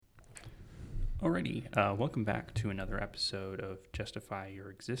Alrighty, welcome back to another episode of Justify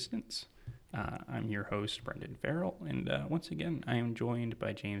Your Existence. I'm your host, Brendan Farrell, and once again, I am joined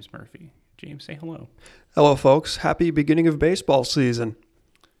by James Murphy. James, say hello. Hello, folks. Happy beginning of baseball season.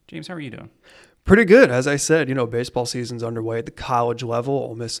 James, how are you doing? Pretty good. As I said, baseball season's underway at the college level.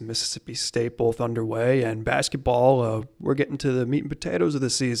 Ole Miss and Mississippi State both underway. And basketball, we're getting to the meat and potatoes of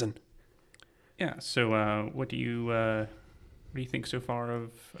the season. Yeah, so what do you think so far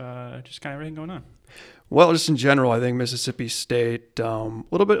of just kind of everything going on? Well, just in general, I think Mississippi State,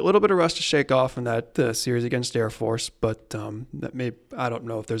 little bit of rust to shake off in that series against Air Force, but I don't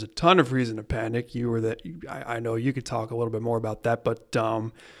know if there's a ton of reason to panic. I know you could talk a little bit more about that, but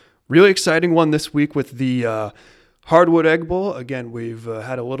really exciting one this week with the Hardwood Egg Bowl. Again, we've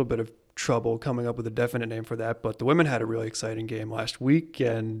had a little bit of trouble coming up with a definite name for that, but the women had a really exciting game last week,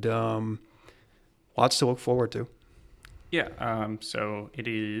 and lots to look forward to. Yeah, so it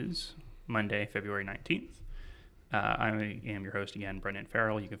is Monday, February 19th. I am your host again, Brendan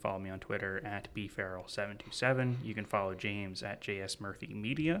Farrell. You can follow me on Twitter at bfarrell727. You can follow James at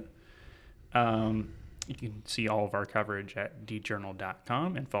jsmurphymedia. You can see all of our coverage at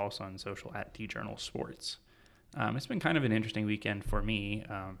djournal.com and follow us on social at djournalsports. It's been kind of an interesting weekend for me.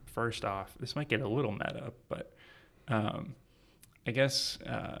 First off, this might get a little meta, but I guess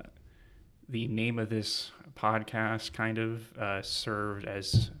the name of this podcast kind of served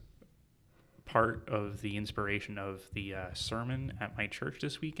as part of the inspiration of the sermon at my church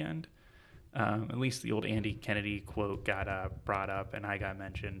this weekend. At least the old Andy Kennedy quote got brought up and I got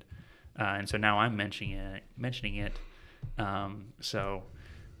mentioned. And so now I'm mentioning it. So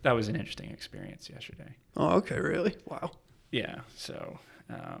that was an interesting experience yesterday. Oh, okay, really? Wow. Yeah. So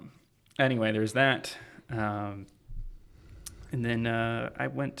anyway, there's that. And then I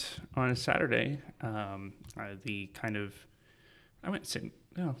went on a Saturday.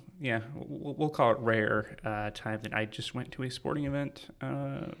 We'll call it rare time that I just went to a sporting event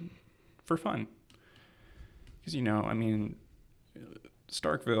for fun. Because,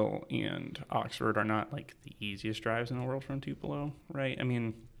 Starkville and Oxford are not like the easiest drives in the world from Tupelo, right?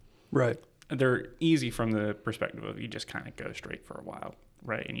 Right. They're easy from the perspective of you just kind of go straight for a while,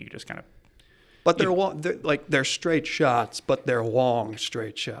 right? And you just kind of. But they're straight shots, but they're long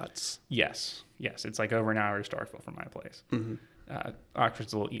straight shots. Yes. It's like over an hour to Starkville from my place. Mm-hmm.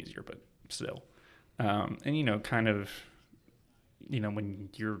 Oxford's a little easier, but still. When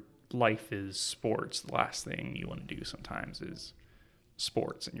your life is sports, the last thing you want to do sometimes is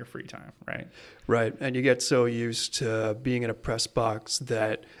sports in your free time, right? Right, and you get so used to being in a press box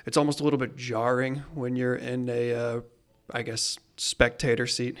that it's almost a little bit jarring when you're in a, spectator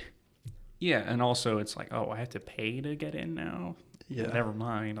seat. Yeah, and also it's like, oh, I have to pay to get in now? Yeah. Never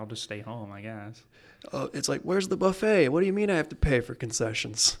mind, I'll just stay home, I guess. It's like, where's the buffet? What do you mean I have to pay for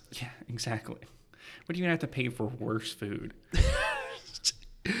concessions? Yeah, exactly. What do you have to pay for worse food?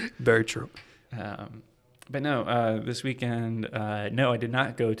 Very true. But no, this weekend, I did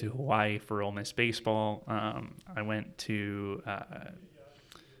not go to Hawaii for Ole Miss baseball. I went to, I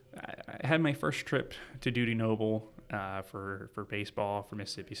had my first trip to Dudy Noble for baseball for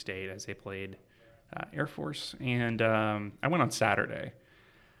Mississippi State as they played Air Force. And I went on Saturday.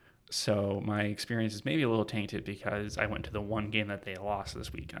 So my experience is maybe a little tainted because I went to the one game that they lost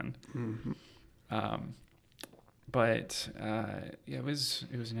this weekend. Mm-hmm. It was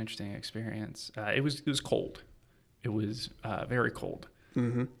an interesting experience. It was cold. It was very cold.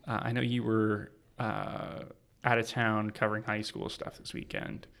 Mm-hmm. I know you were out of town covering high school stuff this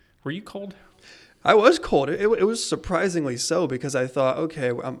weekend. Were you cold? I was cold. It was surprisingly so because I thought, okay,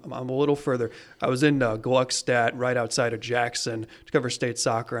 I'm a little further. I was in Gluckstadt, right outside of Jackson, to cover state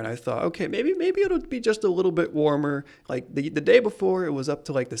soccer, and I thought, okay, maybe it'll be just a little bit warmer. Like the day before, it was up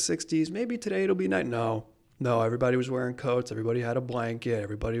to like the 60s. Maybe today it'll be nice. No, everybody was wearing coats. Everybody had a blanket.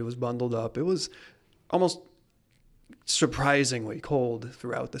 Everybody was bundled up. It was almost surprisingly cold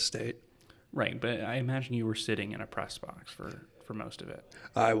throughout the state. Right, but I imagine you were sitting in a press box for most of it.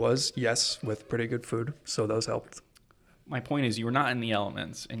 I was, yes, with pretty good food, so those helped. My point is you were not in the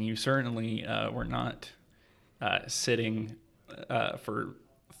elements, and you certainly were not sitting for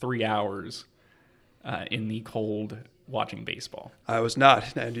 3 hours in the cold watching baseball. I was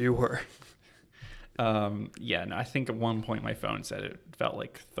not, and you were. I think at one point my phone said it felt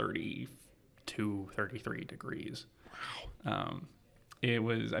like 32, 33 degrees. Wow. It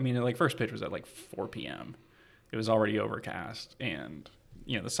was, first pitch was at like 4 p.m. It was already overcast, and,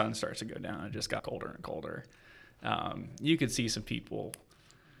 the sun starts to go down. It just got colder and colder. You could see some people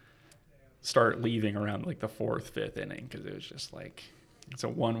start leaving around like the fourth, fifth inning because it was just like, it's a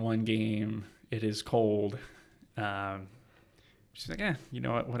 1-1 game. It is cold. She's like, you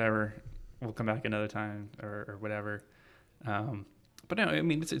know what, whatever. we'll come back another time or whatever. But no, I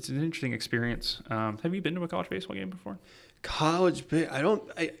mean, it's an interesting experience. Have you been to a college baseball game before? I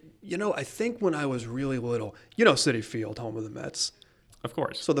think when I was really little, Citi Field, home of the Mets. Of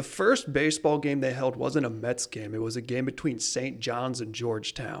course. So the first baseball game they held wasn't a Mets game. It was a game between St. John's and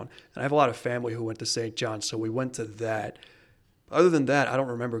Georgetown. And I have a lot of family who went to St. John's, so we went to that. Other than that, I don't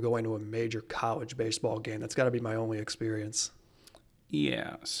remember going to a major college baseball game. That's got to be my only experience.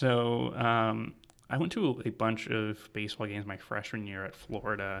 Yeah. So I went to a bunch of baseball games my freshman year at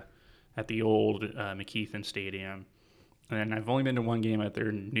Florida at the old McKeithen Stadium. And I've only been to one game at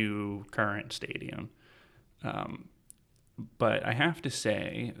their new current stadium. But I have to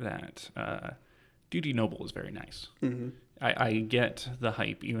say that Dudy Noble is very nice. Mm-hmm. I get the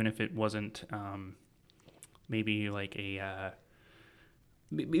hype, even if it wasn't maybe like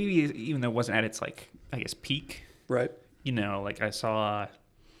maybe even though it wasn't at its, like, I guess, peak. Right. Like I saw,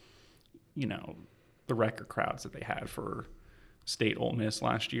 the record crowds that they had for State Ole Miss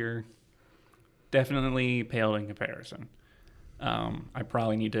last year definitely paled in comparison. I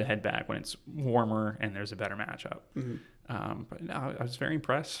probably need to head back when it's warmer and there's a better matchup. Mm-hmm. But no, I was very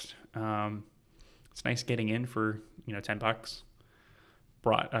impressed. It's nice getting in for, $10.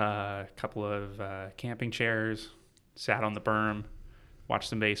 Brought a couple of camping chairs, sat on the berm, watched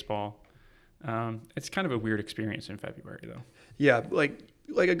some baseball. It's kind of a weird experience in February, though. Yeah, like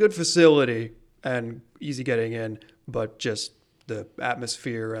a good facility and easy getting in, but just the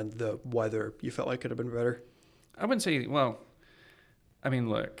atmosphere and the weather, you felt like could have been better? I wouldn't say, well, I mean,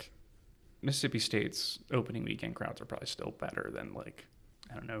 look, Mississippi State's opening weekend crowds are probably still better than, like,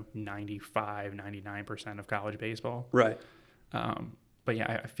 I don't know, 95, 99% of college baseball. Right. But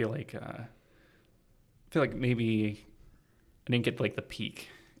yeah, I feel like maybe I didn't get, like, the peak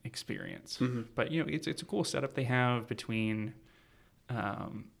experience. Mm-hmm. But, it's a cool setup they have between,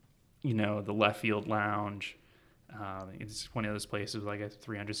 the left field lounge. It's one of those places with, like, a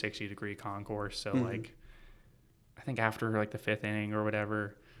 360-degree concourse. So, mm-hmm. like, I think after, like, the fifth inning or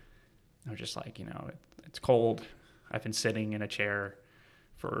whatever, I was just like, it's cold. I've been sitting in a chair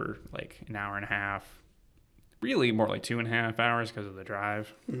for like an hour and a half, really more like 2.5 hours because of the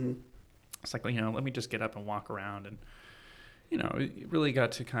drive. Mm-hmm. It's like, let me just get up and walk around. And, it really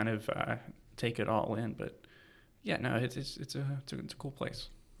got to kind of take it all in. But yeah, no, it's a cool place.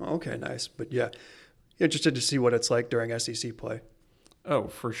 Okay, nice. But yeah, interested to see what it's like during SEC play. Oh,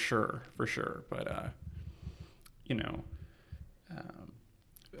 for sure. But,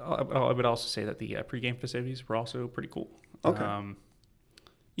 I would also say that the pregame facilities were also pretty cool. Okay.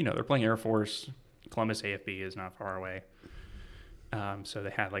 They're playing Air Force. Columbus AFB is not far away. So they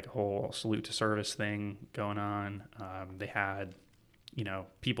had like a whole salute to service thing going on. They had,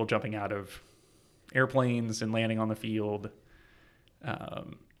 people jumping out of airplanes and landing on the field.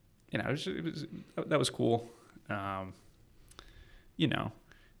 That was cool. And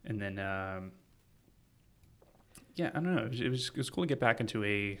then, yeah, I don't know. It was cool to get back into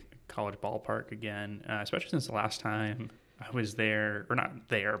a college ballpark again, especially since the last time I was there, or not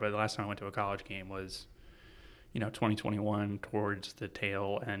there, but the last time I went to a college game was, 2021, towards the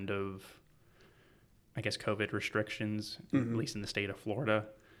tail end of, I guess, COVID restrictions, mm-hmm. at least in the state of Florida.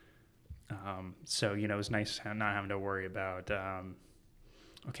 So, it was nice not having to worry about,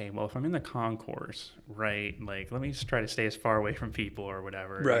 okay, well, if I'm in the concourse, right, like, let me just try to stay as far away from people or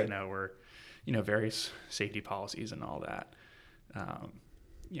whatever, right. We're, various safety policies and all that.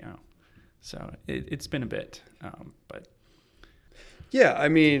 So it's been a bit, but. Yeah, I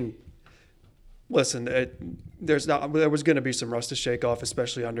mean, listen, there was going to be some rust to shake off,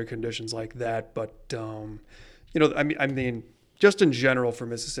 especially under conditions like that. But, I mean, just in general for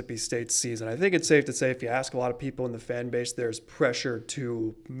Mississippi State's season, I think it's safe to say if you ask a lot of people in the fan base, there's pressure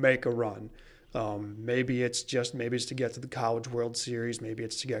to make a run. Maybe it's to get to the College World Series. Maybe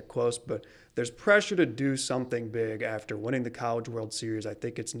it's to get close. But there's pressure to do something big after winning the College World Series. I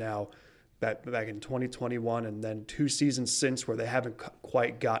think it's now back in 2021 and then 2 seasons since where they haven't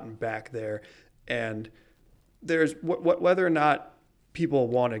quite gotten back there. And there's whether or not people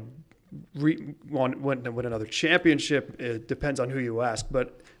want to win another championship, it depends on who you ask.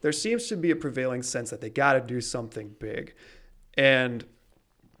 But there seems to be a prevailing sense that they got to do something big. And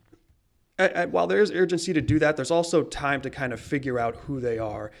while there's urgency to do that, there's also time to kind of figure out who they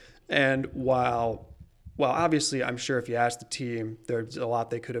are. And while obviously I'm sure if you ask the team, there's a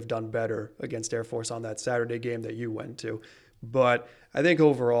lot they could have done better against Air Force on that Saturday game that you went to. But I think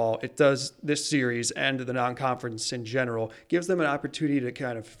overall this series and the non-conference in general gives them an opportunity to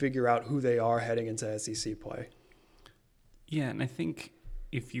kind of figure out who they are heading into SEC play. Yeah, and I think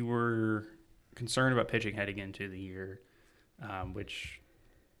if you were concerned about pitching heading into the year, which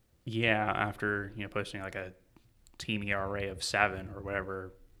Yeah, after posting like a team ERA of 7 or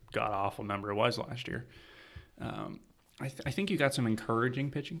whatever god awful number it was last year. I think you got some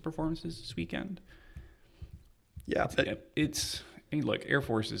encouraging pitching performances this weekend. Yeah, I mean, look, Air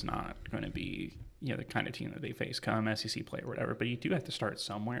Force is not going to be the kind of team that they face come SEC play or whatever, but you do have to start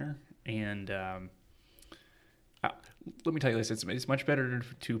somewhere. And let me tell you this: it's much better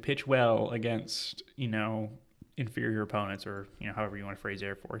to pitch well against inferior opponents, or however you want to phrase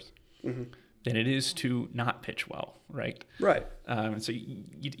Air Force, than it is to not pitch well, right? Right. So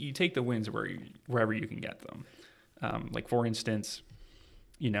you take the wins wherever you can get them. Like for instance,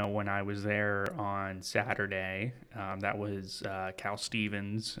 when I was there on Saturday, that was Cal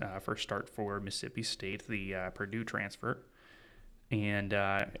Stevens' first start for Mississippi State, the Purdue transfer. And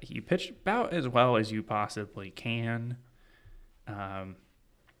he pitched about as well as you possibly can.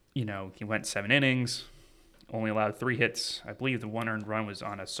 He went 7 innings, only allowed 3 hits. I believe the 1 earned run was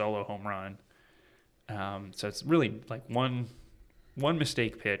on a solo home run. So it's really like one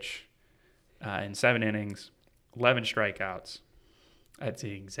mistake pitch in 7 innings, 11 strikeouts. That's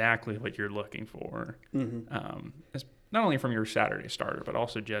exactly what you're looking for. It's not only from your Saturday starter, but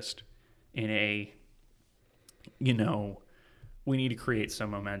also just in a, we need to create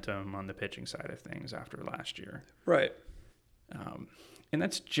some momentum on the pitching side of things after last year. Right. And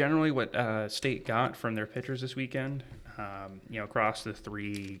that's generally what State got from their pitchers this weekend. Across the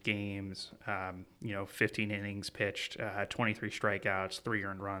 3 games, 15 innings pitched, 23 strikeouts, 3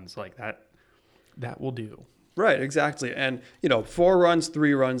 earned runs, like that will do. Right, exactly. And, 4 runs,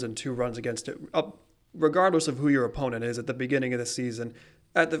 3 runs, and 2 runs against it, regardless of who your opponent is at the beginning of the season,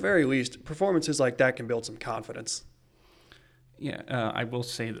 at the very least, performances like that can build some confidence. Yeah, I will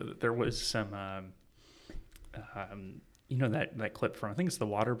say that there was some, that clip from, I think it's The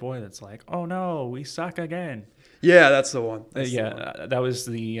Water Boy, that's like, oh no, we suck again. Yeah, that's the one. That was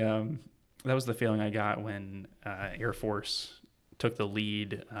the feeling I got when Air Force took the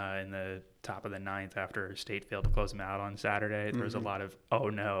lead in the top of the 9th after State failed to close them out on Saturday. There was a lot of, oh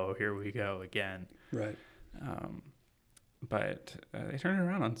no, here we go again. Right. But they turned it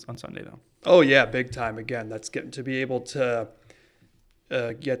around on Sunday, though. Oh, yeah, big time. Again, that's getting to be able to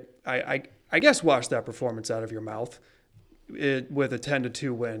I guess wash that performance out of your mouth with a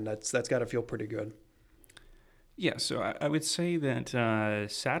 10-2 win. That's got to feel pretty good. Yeah, so I would say that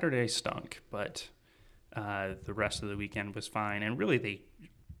Saturday stunk, but the rest of the weekend was fine. And really, they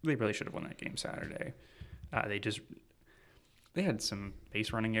really should have won that game Saturday. They had some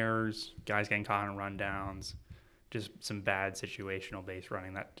base running errors, guys getting caught on rundowns, just some bad situational base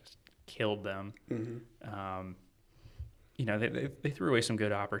running that just killed them. They threw away some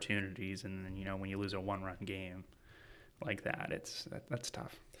good opportunities, and then when you lose a 1-run game like that, that's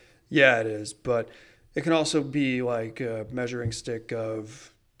tough. Yeah, it is, but it can also be like a measuring stick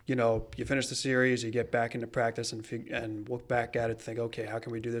of you finish the series, you get back into practice and look back at it, think, okay, how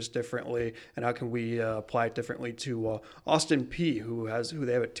can we do this differently, and how can we apply it differently to Austin Peay, who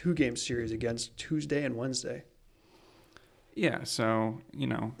they have a 2-game series against Tuesday and Wednesday. Yeah, so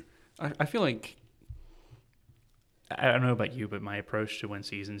I feel like, I don't know about you, but my approach to when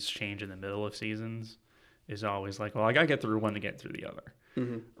seasons change in the middle of seasons is always like, well, I got to get through one to get through the other,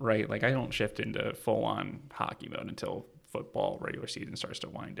 right? Like I don't shift into full-on hockey mode until football regular season starts to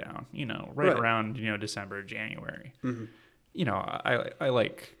wind down, right around, December, January. I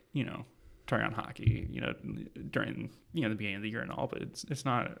like, turning on hockey, during, the beginning of the year and all, but it's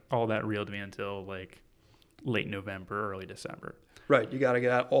not all that real to me until like late November, early December. Right. You got to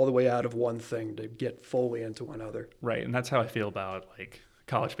get all the way out of one thing to get fully into another. Right. And that's how I feel about like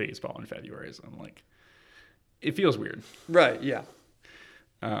college baseball in February. So I'm like, it feels weird. Right. Yeah.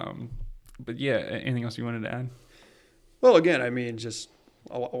 But yeah, anything else you wanted to add? Well, again, I mean, just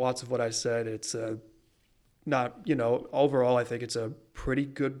lots of what I said. It's not, overall, I think it's a pretty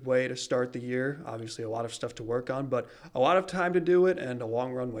good way to start the year. Obviously, a lot of stuff to work on, but a lot of time to do it and a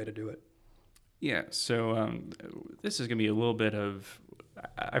long run way to do it. Yeah, so this is going to be a little bit of,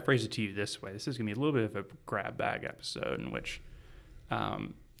 I phrase it to you this way, this is going to be a little bit of a grab bag episode in which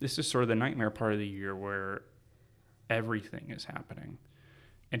this is sort of the nightmare part of the year where everything is happening.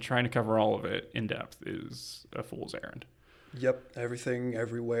 And trying to cover all of it in depth is a fool's errand. Yep, everything,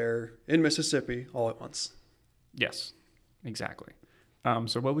 everywhere, in Mississippi, all at once. Yes, exactly.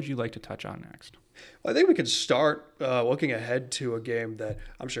 So what would you like to touch on next? Well, I think we could start looking ahead to a game that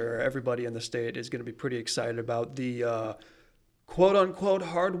I'm sure everybody in the state is going to be pretty excited about, the quote-unquote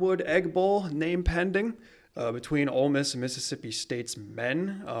Hardwood Egg Bowl, name pending, between Ole Miss and Mississippi State's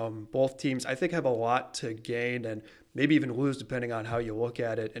men. Both teams, I think, have a lot to gain and maybe even lose depending on how you look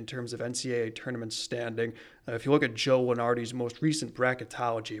at it in terms of NCAA tournament standing. If you look at Joe Lunardi's most recent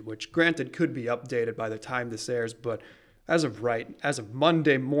bracketology, which granted could be updated by the time this airs, but as of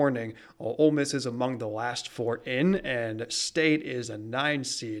Monday morning, Ole Miss is among the last 4 in, and State is a 9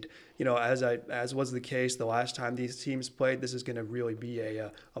 seed. As was the case the last time these teams played, this is going to really be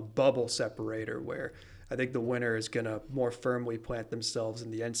a bubble separator where I think the winner is going to more firmly plant themselves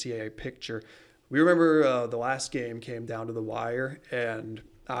in the NCAA picture. We remember the last game came down to the wire, and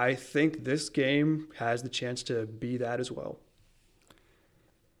I think this game has the chance to be that as well.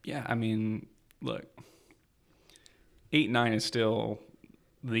 Yeah, I mean, look, 8-9 is still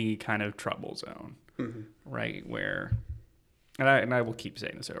the kind of trouble zone, right? Where, and I will keep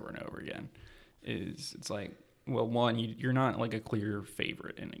saying this over and over again, it's like, well, one, you're not like a clear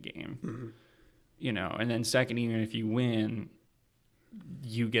favorite in a game, and then second, even if you win,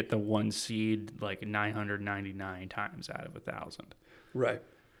 you get the 1 seed like 999 times out of 1,000. Right.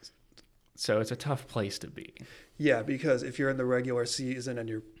 So it's a tough place to be. Yeah, because if you're in the regular season and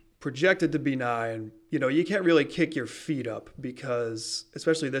you're projected to be 9, you can't really kick your feet up because,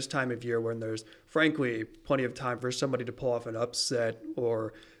 especially this time of year when there's, frankly, plenty of time for somebody to pull off an upset,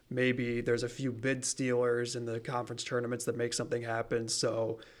 or maybe there's a few bid stealers in the conference tournaments that make something happen.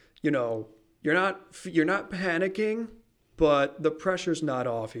 So, you're not panicking, but the pressure's not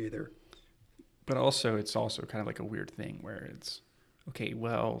off either. But also, it's also kind of like a weird thing where it's, okay,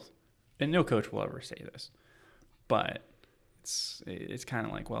 well, and no coach will ever say this, but it's kind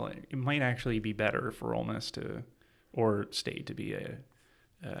of like, well, it might actually be better for Ole Miss or State to be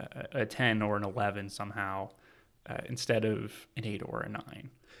a 10 or an 11 somehow instead of an 8 or a 9.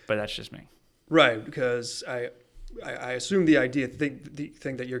 But that's just me. Right, because I assume the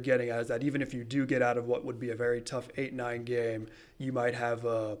thing that you're getting at is that even if you do get out of what would be a very tough 8-9 game, you might have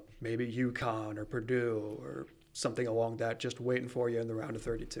maybe UConn or Purdue or something along that just waiting for you in the round of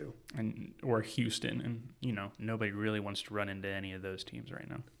 32. Or Houston, and nobody really wants to run into any of those teams right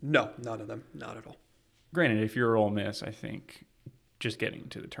now. No, none of them, not at all. Granted, if you're Ole Miss, I think just getting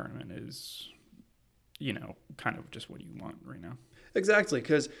to the tournament is, kind of just what you want right now. Exactly,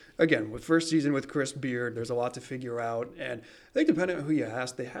 because, again, with first season with Chris Beard, there's a lot to figure out. And I think depending on who you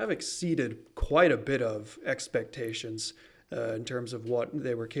ask, they have exceeded quite a bit of expectations in terms of what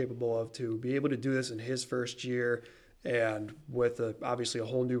they were capable of to be able to do this in his first year. And with obviously a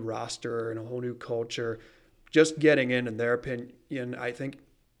whole new roster and a whole new culture, just getting in their opinion, I think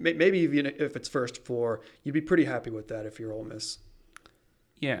maybe even if it's first 4, you'd be pretty happy with that if you're Ole Miss.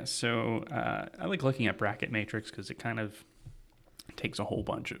 Yeah, so I like looking at Bracket Matrix because it kind of takes a whole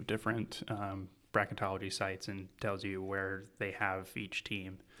bunch of different bracketology sites and tells you where they have each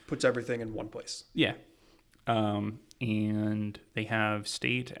team. Puts everything in one place. Yeah. And they have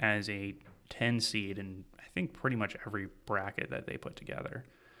State as a 10 seed in, I think, pretty much every bracket that they put together.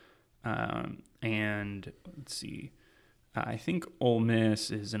 And let's see. I think Ole Miss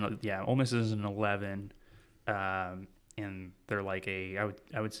is an 11. And they're like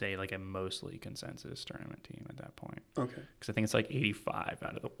I would say like a mostly consensus tournament team at that point. Okay. Because I think it's like 85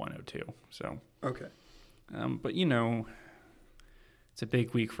 out of the 102. So. Okay. But it's a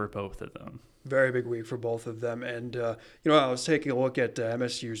big week for both of them. Very big week for both of them. And, I was taking a look at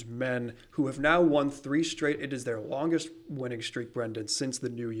MSU's men who have now won 3 straight. It is their longest winning streak, Brendan, since the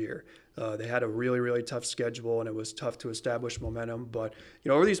new year. They had a really, really tough schedule, and it was tough to establish momentum. But,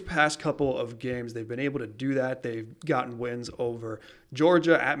 over these past couple of games, they've been able to do that. They've gotten wins over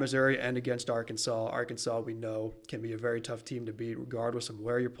Georgia, at Missouri, and against Arkansas. Arkansas, we know, can be a very tough team to beat regardless of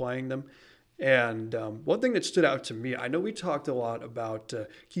where you're playing them. And one thing that stood out to me, I know we talked a lot about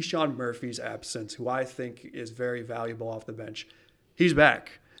Keyshawn Murphy's absence, who I think is very valuable off the bench. He's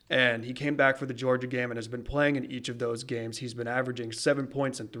back, and he came back for the Georgia game and has been playing in each of those games. He's been averaging 7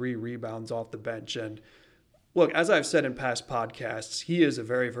 points and 3 rebounds off the bench. And look, as I've said in past podcasts, he is a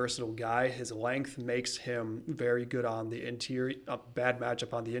very versatile guy. His length makes him very good on the interior, a bad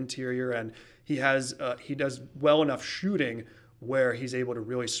matchup on the interior, and he does well enough shooting where he's able to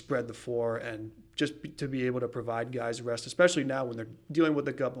really spread the floor and just to be able to provide guys rest, especially now when they're dealing with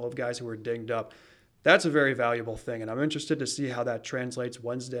a couple of guys who are dinged up. That's a very valuable thing, and I'm interested to see how that translates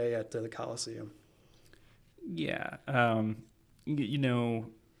Wednesday at the Coliseum. Yeah. A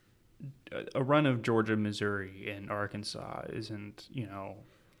run of Georgia, Missouri, and Arkansas isn't,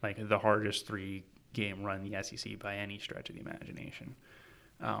 like the hardest 3-game run in the SEC by any stretch of the imagination.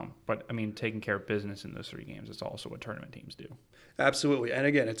 But, taking care of business in those 3 games is also what tournament teams do. Absolutely. And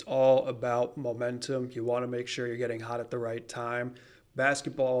again, it's all about momentum. You want to make sure you're getting hot at the right time.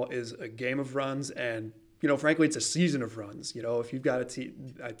 Basketball is a game of runs, and, frankly, it's a season of runs. If you've got a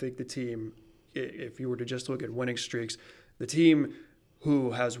team, I think the team, if you were to just look at winning streaks, the team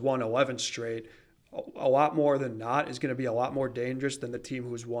who has won 11 straight, a lot more than not, is going to be a lot more dangerous than the team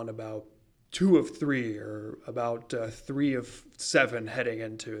who's won about 2 of 3 or about 3 of 7 heading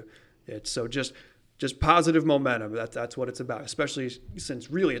into it. So just positive momentum. That's what it's about, especially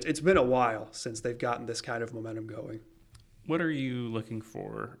since really it's been a while since they've gotten this kind of momentum going. What are you looking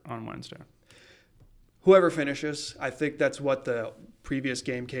for on Wednesday? Whoever finishes, I think that's what the previous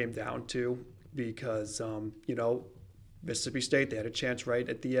game came down to because, Mississippi State, they had a chance right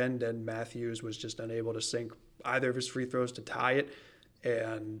at the end, and Matthews was just unable to sink either of his free throws to tie it.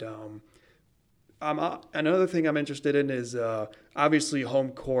 And another thing I'm interested in is obviously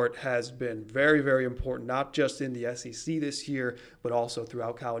home court has been very, very important, not just in the SEC this year, but also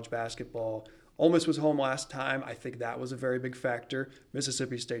throughout college basketball. Ole Miss was home last time. I think that was a very big factor.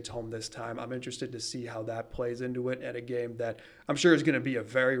 Mississippi State's home this time. I'm interested to see how that plays into it at a game that I'm sure is going to be a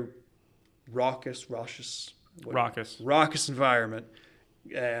very raucous environment.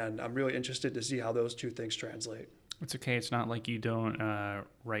 And I'm really interested to see how those two things translate. It's okay. It's not like you don't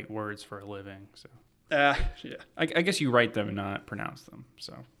write words for a living. So, yeah. I guess you write them and not pronounce them.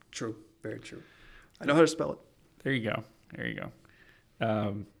 So true, very true. I know how to spell it. There you go.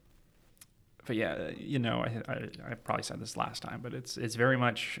 But yeah, I probably said this last time, but it's very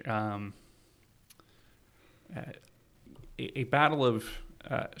much a battle of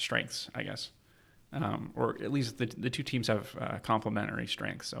strengths, I guess. Or at least the two teams have complementary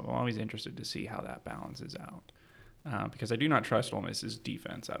strengths. So I'm always interested to see how that balances out. Because I do not trust Ole Miss's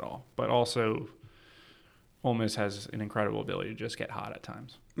defense at all. But also, Ole Miss has an incredible ability to just get hot at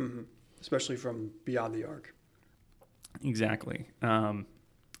times. Mm-hmm. Especially from beyond the arc. Exactly.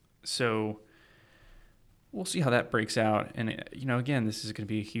 So we'll see how that breaks out. And, again, this is going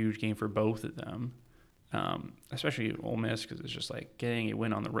to be a huge game for both of them. Especially Ole Miss, because it's just like getting a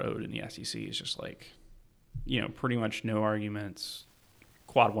win on the road in the SEC is just like, pretty much no arguments,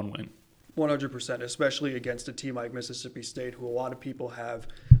 quad one win. 100%, especially against a team like Mississippi State, who a lot of people have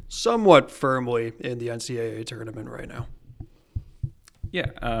somewhat firmly in the NCAA tournament right now.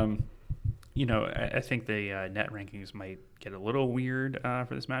 Yeah, I think the net rankings might get a little weird for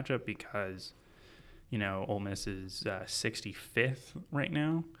this matchup because, Ole Miss is 65th right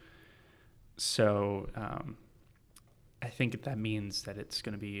now. So I think that means that it's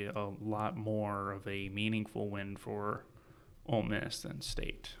going to be a lot more of a meaningful win for Ole Miss than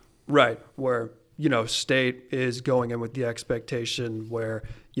State. Right, where, State is going in with the expectation where,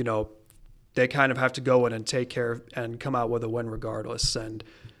 they kind of have to go in and take care and come out with a win regardless. And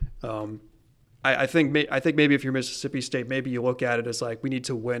I think maybe if you're Mississippi State, maybe you look at it as like we need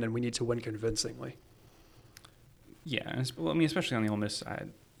to win and we need to win convincingly. Yeah, especially on the Ole Miss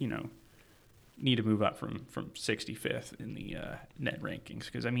side, need to move up from 65th in the net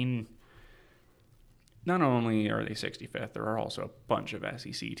rankings because, not only are they 65th, there are also a bunch of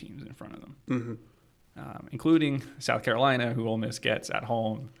SEC teams in front of them, including South Carolina, who Ole Miss gets at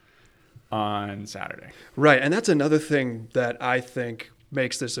home on Saturday. Right, and that's another thing that I think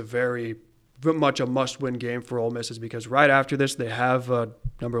makes this a very much a must-win game for Ole Miss is because right after this they have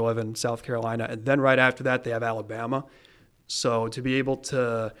number 11 South Carolina, and then right after that they have Alabama. So to be able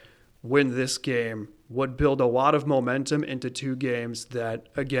to win this game would build a lot of momentum into two games that,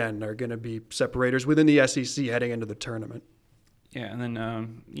 again, are going to be separators within the SEC heading into the tournament. Yeah, and then,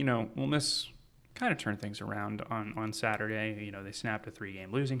 Ole Miss kind of turned things around on Saturday. They snapped a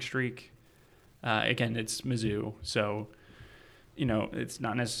 3-game losing streak. Again, it's Mizzou, so, it's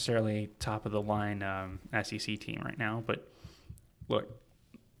not necessarily top-of-the-line SEC team right now. But, look,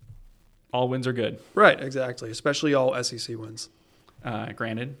 all wins are good. Right, exactly, especially all SEC wins.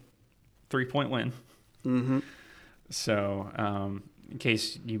 Granted, 3-point win. Mm-hmm. So, in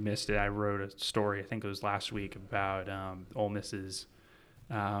case you missed it, I wrote a story, I think it was last week, about Ole Miss's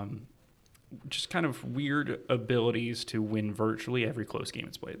just kind of weird abilities to win virtually every close game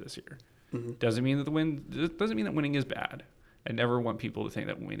it's played this year. Mm-hmm. Doesn't mean that winning is bad. I never want people to think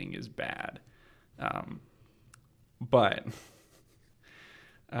that winning is bad. But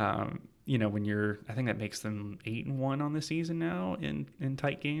when I think that makes them 8-1 on the season now in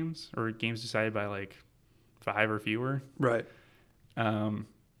tight games or games decided by like 5 or fewer. Right.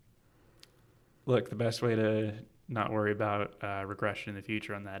 Look, the best way to not worry about regression in the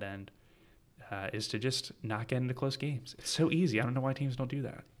future on that end is to just not get into close games. It's so easy. I don't know why teams don't do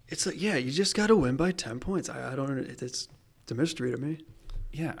that. It's like, you just got to win by 10 points. I don't. It's a mystery to me.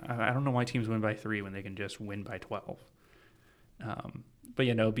 Yeah, I don't know why teams win by 3 when they can just win by 12. But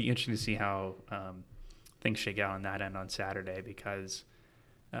it'd be interesting to see how things shake out on that end on Saturday because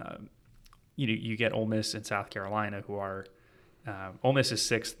you get Ole Miss and South Carolina who are Ole Miss is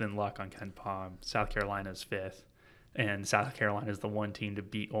 6th in luck on Ken Palm. South Carolina's 5th. And South Carolina is the one team to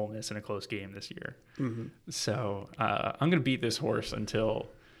beat Ole Miss in a close game this year. Mm-hmm. So I'm going to beat this horse until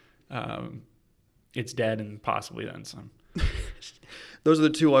it's dead and possibly then some. Those are the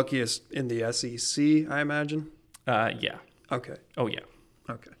two luckiest in the SEC, I imagine. Yeah. Okay. Oh, yeah.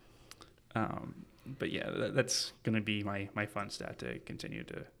 Okay. But yeah, that's going to be my fun stat to continue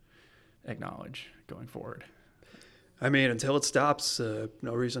to acknowledge going forward. I mean, until it stops,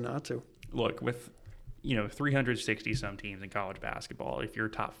 no reason not to. Look, with 360 some teams in college basketball, if you're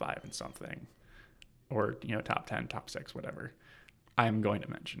top 5 in something, or top 10, top 6, whatever, I'm going to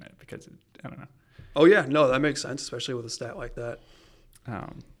mention it because I don't know. Oh yeah, no, that makes sense, especially with a stat like that.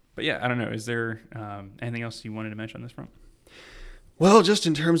 But yeah, I don't know. Is there anything else you wanted to mention on this front? Well, just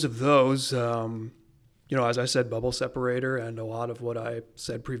in terms of those, as I said, bubble separator, and a lot of what I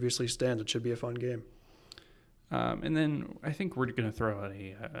said previously stands. It should be a fun game. And then I think we're going to throw out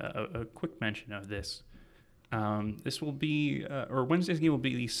a quick mention of this. This will be, or Wednesday's game will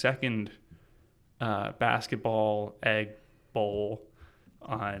be the second basketball egg bowl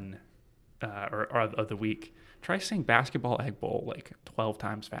on, or of the week. Try saying basketball egg bowl like 12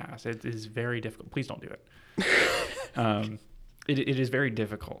 times fast. It is very difficult. Please don't do it. It is very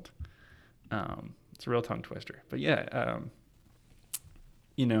difficult. It's a real tongue twister. But yeah,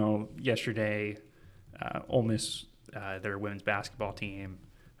 yesterday, Ole Miss, their women's basketball team,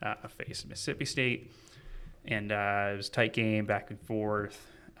 faced Mississippi State, and it was a tight game, back and forth.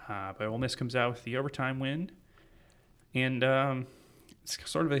 But Ole Miss comes out with the overtime win, and it's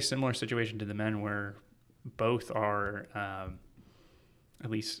sort of a similar situation to the men, where both are,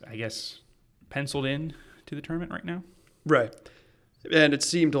 at least I guess, penciled in to the tournament right now. Right. And it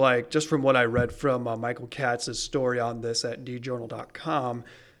seemed like, just from what I read from Michael Katz's story on this at djournal.com,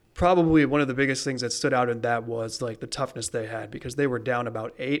 probably one of the biggest things that stood out in that was like the toughness they had, because they were down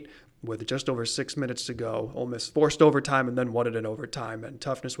about 8 with just over 6 minutes to go. Ole Miss forced overtime and then won it in overtime, and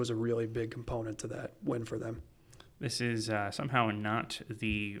toughness was a really big component to that win for them. This is somehow not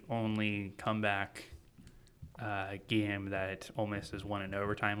the only comeback game that Ole Miss has won in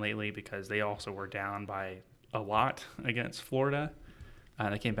overtime lately, because they also were down by a lot against Florida.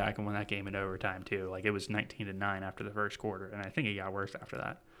 They came back and won that game in overtime too. Like, it was 19-9 after the first quarter, and I think it got worse after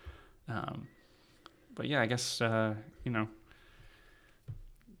that. But yeah, I guess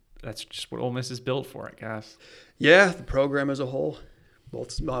that's just what Ole Miss is built for, I guess. Yeah, the program as a whole,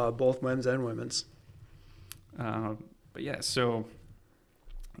 both men's and women's. But yeah, so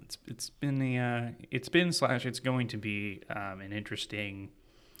it's going to be an interesting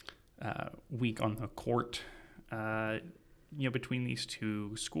week on the court. Between these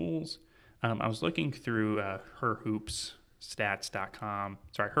two schools. I was looking through herhoopstats.com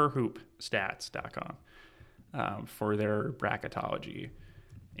for their bracketology.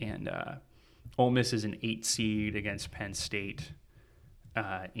 And Ole Miss is an 8 seed against Penn State,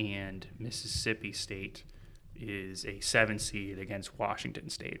 and Mississippi State is a 7 seed against Washington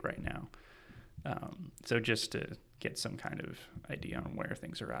State right now. So just to get some kind of idea on where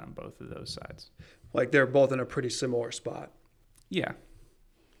things are at on both of those sides. Like, they're both in a pretty similar spot. Yeah.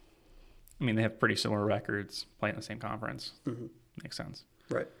 I mean, they have pretty similar records, playing the same conference. Mm-hmm. Makes sense.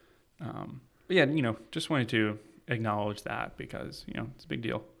 Right. But yeah, just wanted to acknowledge that, because, it's a big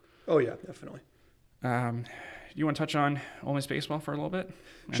deal. Oh, yeah, definitely. You want to touch on Ole Miss baseball for a little bit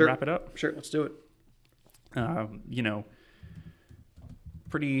and Sure. wrap it up? Sure, let's do it.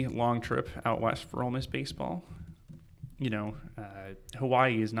 Pretty long trip out west for Ole Miss baseball.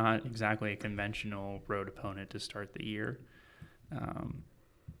 Hawaii is not exactly a conventional road opponent to start the year. I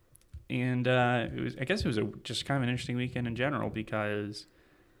guess it was just kind of an interesting weekend in general, because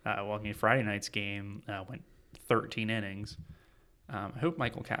Friday night's game went 13 innings. I hope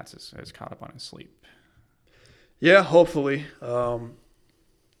Michael Katz has caught up on his sleep. Yeah, hopefully. I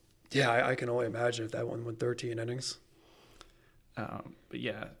can only imagine if that one went 13 innings. But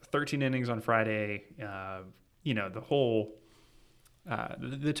yeah, 13 innings on Friday. The whole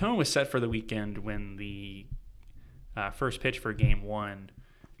the tone was set for the weekend when the first pitch for Game 1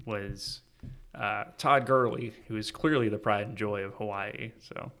 was Todd Gurley, who is clearly the pride and joy of Hawaii.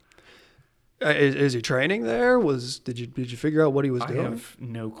 So, is he training there? Did you figure out what he was doing? I have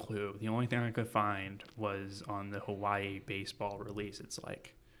no clue. The only thing I could find was on the Hawaii baseball release. It's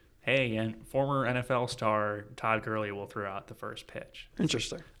like, hey, and former NFL star Todd Gurley will throw out the first pitch.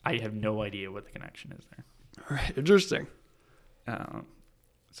 Interesting. I have no idea what the connection is there. All right, interesting. So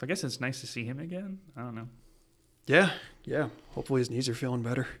I guess it's nice to see him again. I don't know. Yeah. Hopefully his knees are feeling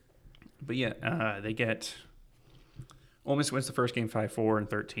better. But yeah, they get Ole Miss wins the first game 5-4 and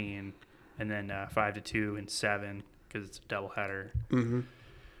 13, and then 5-2 and 7 because it's a doubleheader. Mm-hmm.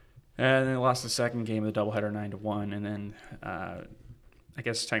 And then they lost the second game of the doubleheader 9-1, and then I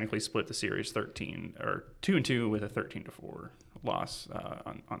guess technically split the series 2-2 with a 13-4 loss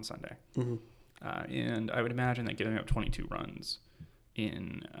on Sunday. Mm-hmm. And I would imagine that giving up 22 runs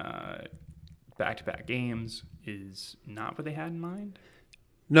in back-to-back games is not what they had in mind.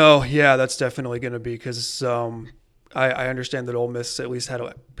 No, yeah, that's definitely going to be because I understand that Ole Miss at least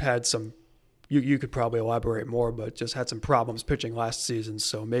had some. You could probably elaborate more, but just had some problems pitching last season.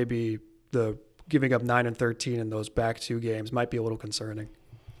 So maybe the giving up 9 and 13 in those back two games might be a little concerning.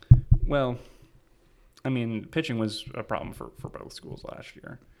 Well, I mean, pitching was a problem for both schools last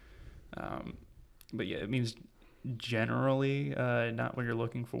year. But yeah, it means generally not what you're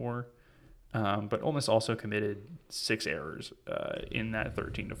looking for. But Ole Miss also committed 6 errors in that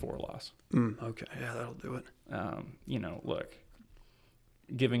 13-4 loss. Okay, yeah, that'll do it. Look,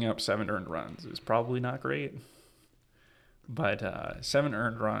 giving up 7 earned runs is probably not great, but 7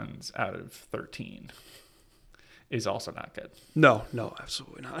 earned runs out of 13 is also not good. No,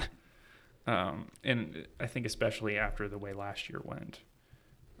 absolutely not. And I think especially after the way last year went,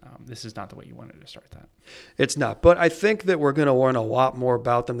 this is not the way you wanted to start that. It's not. But I think that we're going to learn a lot more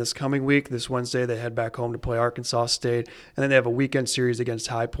about them this coming week. This Wednesday, they head back home to play Arkansas State. And then they have a weekend series against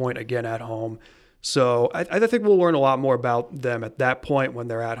High Point, again at home. So I think we'll learn a lot more about them at that point when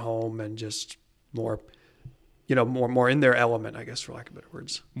they're at home and just more in their element, I guess, for lack of better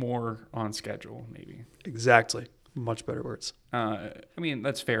words. More on schedule, maybe. Exactly. Much better words. I mean,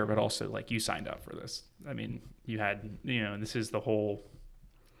 that's fair, but also, like, you signed up for this. I mean, you had, this is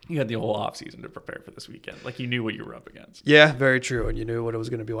you had the whole off season to prepare for this weekend. Like, you knew what you were up against. Yeah, very true. And you knew what it was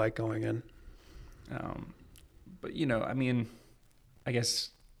going to be like going in. But, I mean, I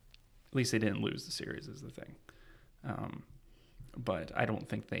guess at least they didn't lose the series is the thing. But I don't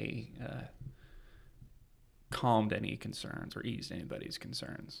think they calmed any concerns or eased anybody's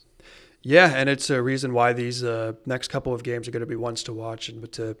concerns. Yeah, and it's a reason why these next couple of games are going to be ones to watch and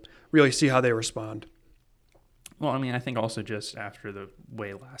to really see how they respond. Well, I mean, I think also just after the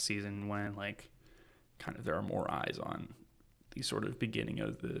way last season went, like, kind of there are more eyes on the sort of beginning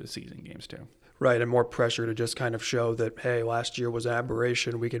of the season games too. Right, and more pressure to just kind of show that, hey, last year was an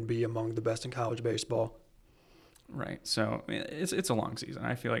aberration. We can be among the best in college baseball. Right, so I mean, it's a long season.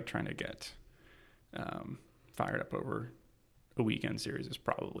 I feel like trying to get fired up over a weekend series is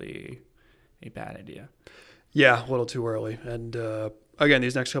probably a bad idea. Yeah, a little too early. And again,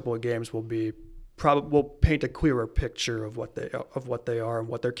 these next couple of games will paint a clearer picture of what they are and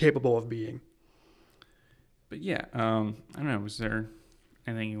what they're capable of being. But yeah, I don't know. Was there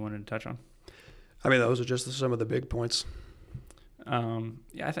anything you wanted to touch on? I mean, those are just some of the big points.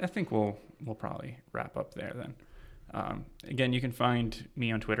 Yeah, I think we'll probably wrap up there then. Again, you can find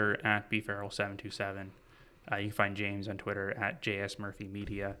me on Twitter at bfarrell727. You can find James on Twitter at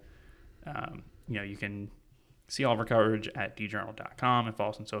jsmurphymedia. You can see all of our coverage at djournal.com and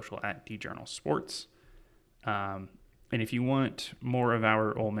follow us on social at djournalsports. And if you want more of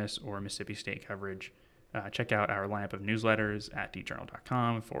our Ole Miss or Mississippi State coverage, check out our lineup of newsletters at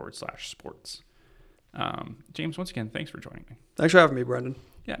djournal.com/sports. James, once again, thanks for joining me. Thanks for having me, Brendan.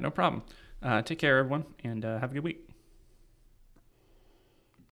 Yeah, no problem. Take care, everyone, and have a good week.